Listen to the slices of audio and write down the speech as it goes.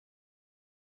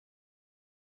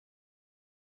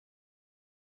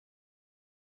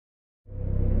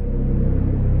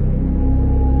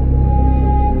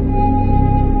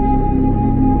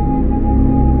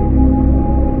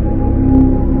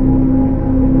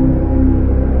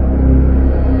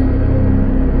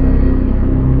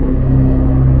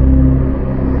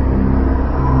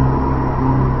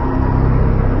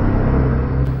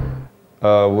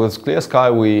with Clear Sky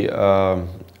we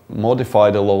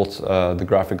modified a lot the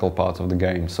graphical part of the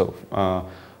game. So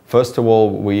first of all,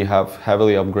 we have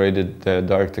heavily upgraded the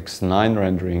DirectX 9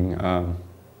 rendering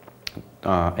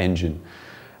engine.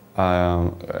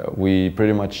 We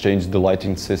pretty much changed the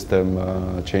lighting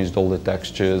system, changed all the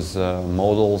textures,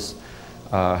 models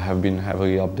have been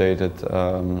heavily updated.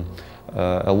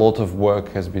 A lot of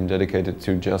work has been dedicated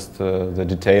to just the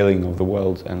detailing of the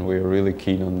world, and we're really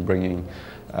keen on bringing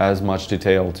as much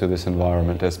detail to this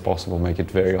environment as possible, make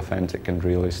it very authentic and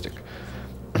realistic.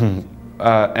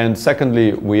 And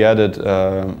secondly, we added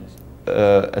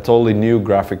a totally new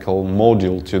graphical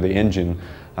module to the engine,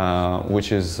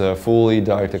 which is fully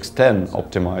DirectX 10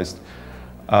 optimized.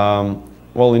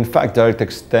 Well, in fact,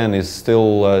 DirectX 10 is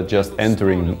still just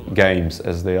entering games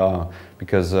as they are,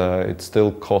 because it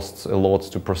still costs a lot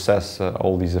to process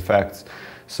all these effects.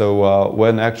 So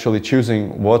when actually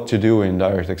choosing what to do in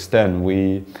DirectX 10,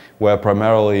 we were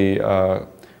primarily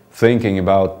thinking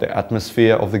about the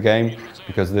atmosphere of the game,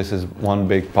 because this is one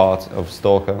big part of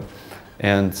S.T.A.L.K.E.R,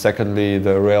 and secondly,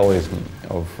 the realism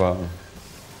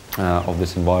of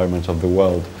this environment, of the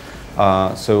world.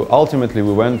 So ultimately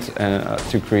we went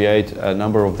to create a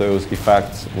number of those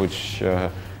effects which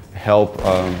help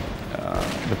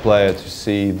the player to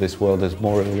see this world as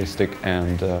more realistic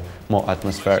and more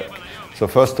atmospheric. So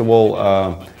first of all,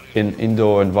 in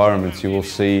indoor environments you will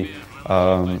see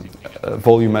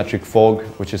volumetric fog,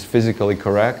 which is physically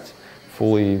correct,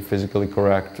 fully physically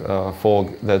correct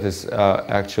fog that is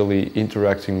actually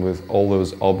interacting with all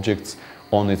those objects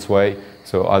on its way.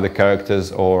 So either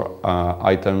characters or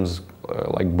items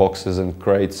like boxes and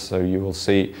crates. So you will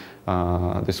see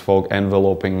this fog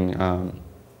enveloping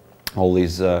all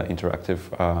these interactive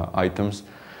items.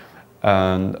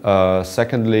 And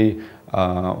secondly,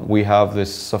 we have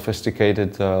this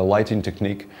sophisticated lighting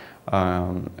technique,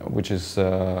 which is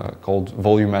called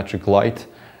volumetric light,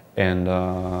 and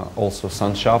also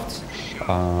sun shafts,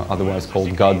 otherwise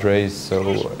called God rays. So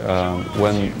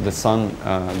when the sun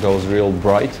goes real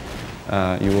bright,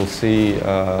 you will see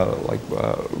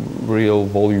real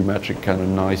volumetric, kind of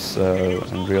nice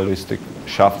and realistic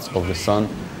shafts of the sun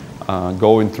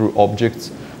going through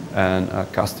objects and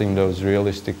casting those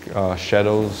realistic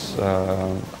shadows,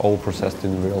 all processed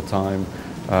in real time.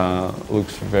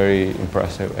 Looks very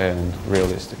impressive and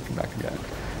realistic back again.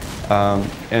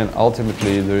 And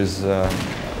ultimately there's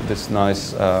this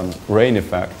nice rain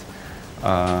effect,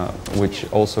 which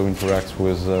also interacts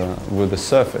with the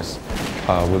surface,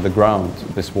 with the ground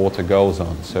this water goes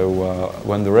on. So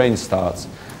when the rain starts,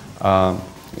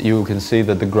 you can see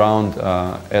that the ground,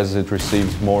 as it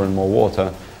receives more and more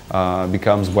water,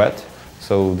 becomes wet.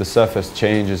 So the surface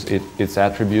changes its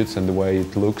attributes and the way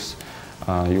it looks.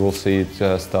 You will see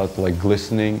it start like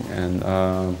glistening, and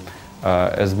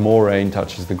as more rain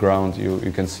touches the ground,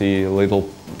 you can see little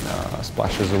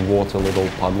splashes of water, little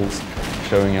puddles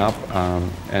showing up,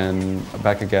 and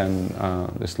back again,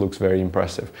 this looks very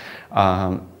impressive.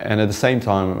 And at the same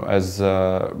time,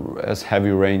 as heavy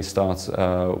rain starts,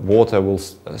 water will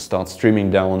start streaming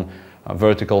down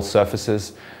vertical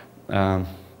surfaces.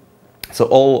 So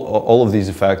all of these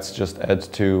effects just add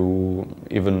to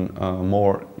even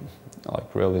more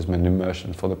like realism and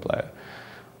immersion for the player.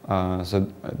 So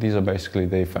these are basically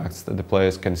the effects that the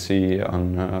players can see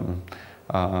on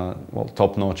well,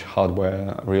 top-notch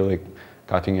hardware, really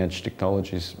cutting-edge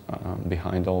technologies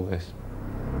behind all this.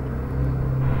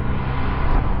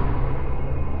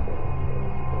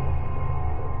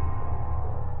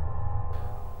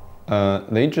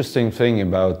 The interesting thing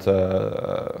about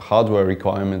hardware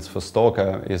requirements for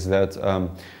S.T.A.L.K.E.R is that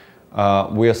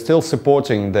we are still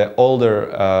supporting the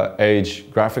older age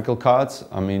graphical cards.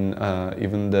 I mean,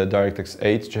 even the DirectX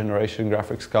 8 generation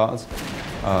graphics cards.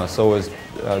 So is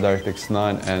DirectX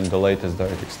 9 and the latest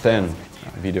DirectX 10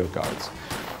 video cards.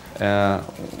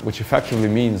 Which effectively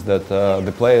means that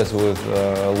the players with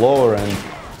lower end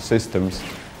systems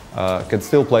can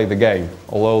still play the game,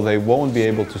 although they won't be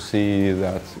able to see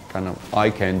that kind of eye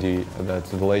candy that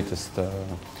the latest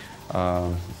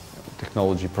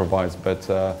technology provides. But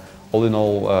all in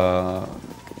all,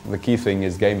 the key thing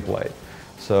is gameplay.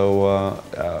 So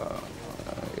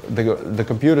the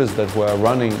computers that were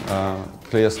running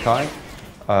Clear Sky,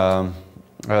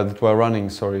 that were running,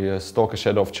 S.T.A.L.K.E.R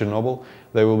Shadow of Chernobyl,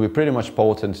 they will be pretty much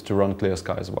potent to run Clear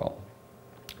Sky as well.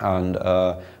 And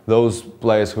those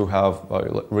players who have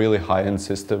really high-end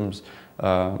systems,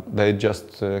 they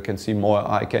just can see more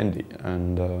eye candy,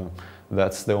 and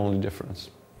that's the only difference.